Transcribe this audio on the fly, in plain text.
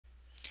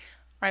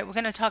All right, we're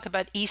going to talk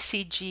about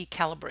ECG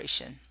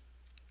calibration.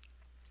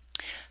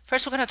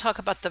 First, we're going to talk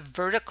about the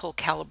vertical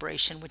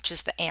calibration, which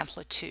is the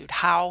amplitude.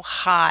 How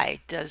high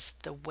does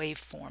the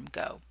waveform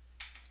go?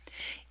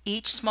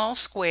 Each small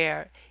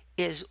square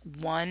is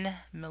 1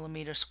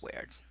 millimeter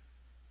squared.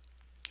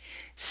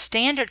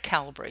 Standard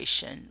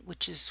calibration,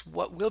 which is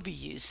what we'll be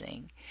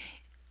using,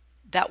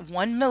 that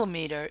 1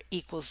 millimeter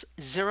equals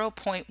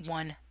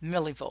 0.1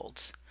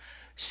 millivolts.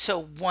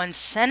 So 1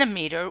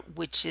 centimeter,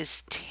 which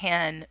is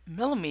 10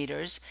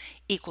 millimeters,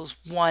 equals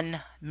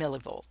 1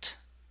 millivolt.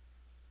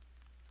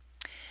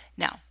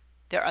 Now,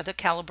 there are other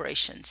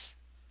calibrations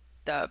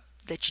that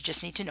you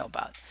just need to know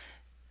about.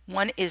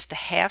 One is the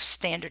half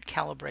standard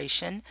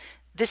calibration.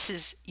 This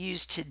is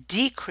used to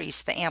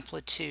decrease the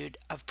amplitude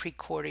of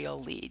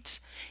precordial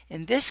leads.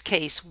 In this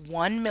case,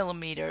 1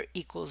 millimeter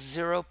equals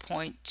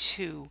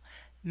 0.2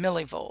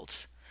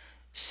 millivolts.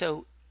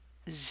 So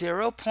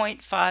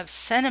 0.5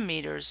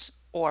 centimeters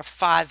or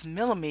 5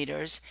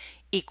 millimeters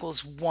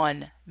equals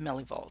 1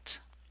 millivolt.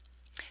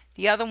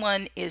 The other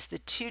one is the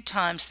 2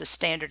 times the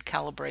standard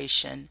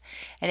calibration,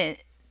 and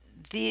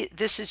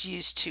this is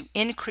used to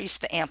increase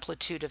the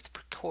amplitude of the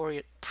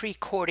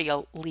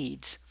precordial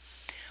leads.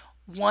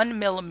 1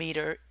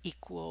 millimeter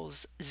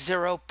equals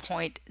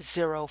 0.05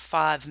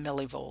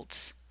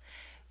 millivolts.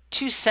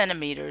 2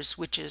 centimeters,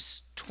 which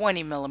is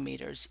 20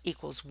 millimeters,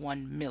 equals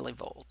 1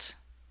 millivolt.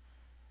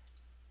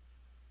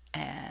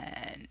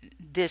 And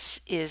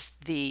this is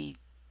the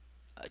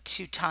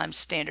 2 times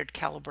standard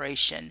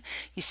calibration.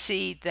 You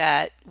see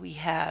that we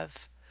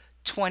have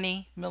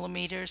 20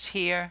 millimeters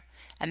here,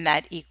 and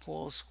that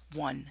equals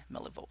 1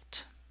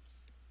 millivolt.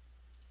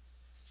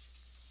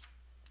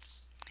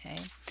 Okay.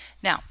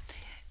 Now,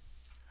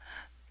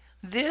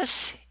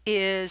 this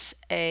is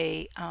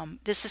the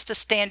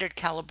standard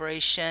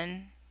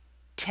calibration.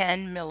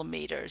 10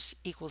 millimeters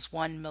equals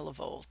 1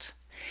 millivolt,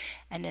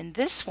 and in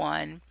this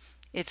one,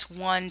 it's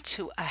 1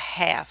 to a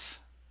half.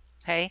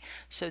 Okay,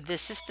 so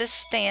this is the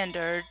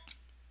standard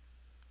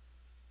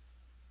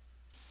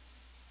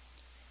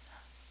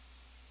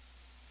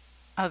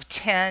of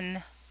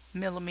 10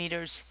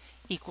 millimeters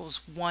equals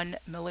 1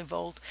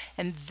 millivolt,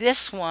 and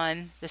this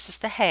one, this is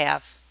the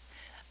half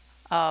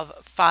of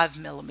 5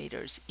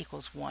 millimeters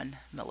equals 1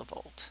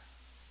 millivolt.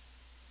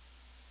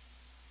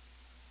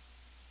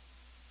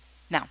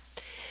 Now,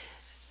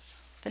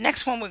 the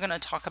next one we're going to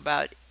talk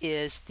about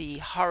is the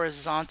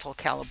horizontal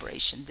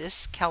calibration.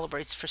 This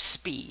calibrates for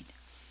speed.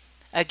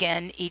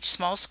 Again, each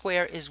small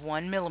square is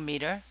 1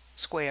 millimeter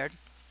squared.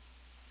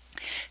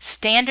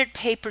 Standard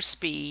paper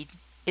speed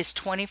is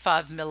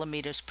 25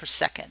 millimeters per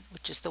second,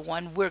 which is the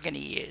one we're going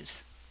to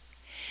use.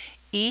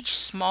 Each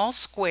small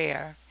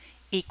square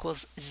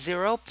equals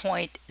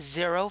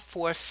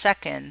 0.04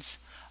 seconds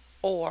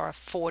or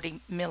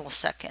 40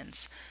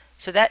 milliseconds.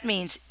 So that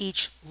means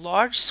each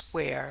large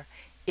square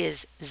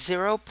is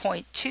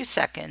 0.2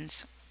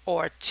 seconds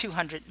or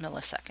 200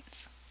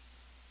 milliseconds.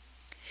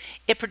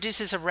 It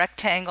produces a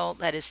rectangle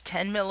that is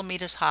 10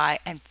 millimeters high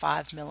and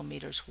 5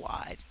 millimeters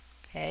wide.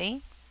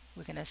 Okay,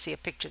 we're going to see a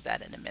picture of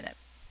that in a minute.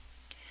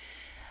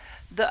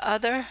 The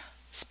other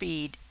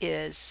speed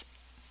is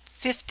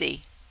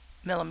 50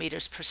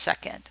 millimeters per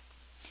second.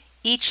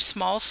 Each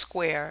small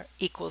square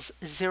equals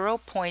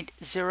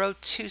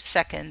 0.02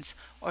 seconds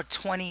or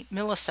 20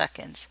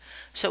 milliseconds.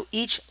 So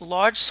each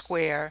large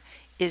square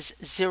is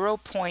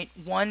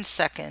 0.1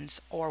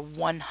 seconds or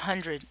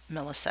 100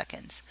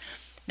 milliseconds.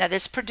 Now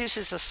this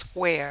produces a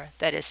square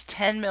that is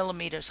 10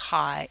 millimeters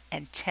high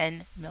and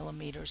 10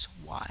 millimeters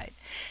wide.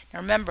 Now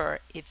remember,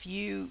 if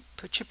you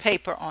put your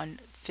paper on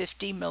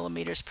 50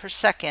 millimeters per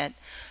second,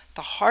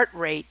 the heart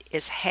rate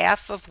is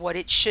half of what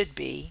it should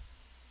be,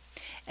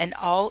 and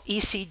all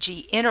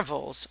ECG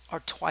intervals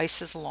are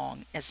twice as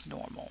long as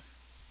normal.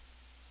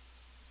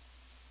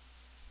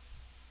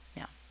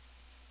 Now,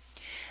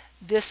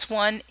 this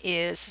one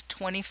is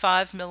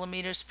 25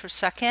 millimeters per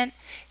second,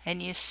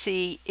 and you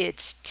see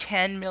it's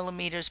 10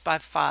 millimeters by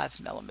 5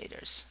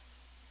 millimeters.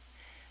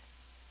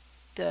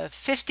 The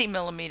 50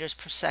 millimeters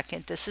per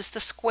second, this is the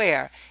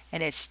square,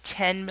 and it's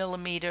 10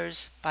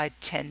 millimeters by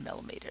 10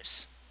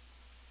 millimeters.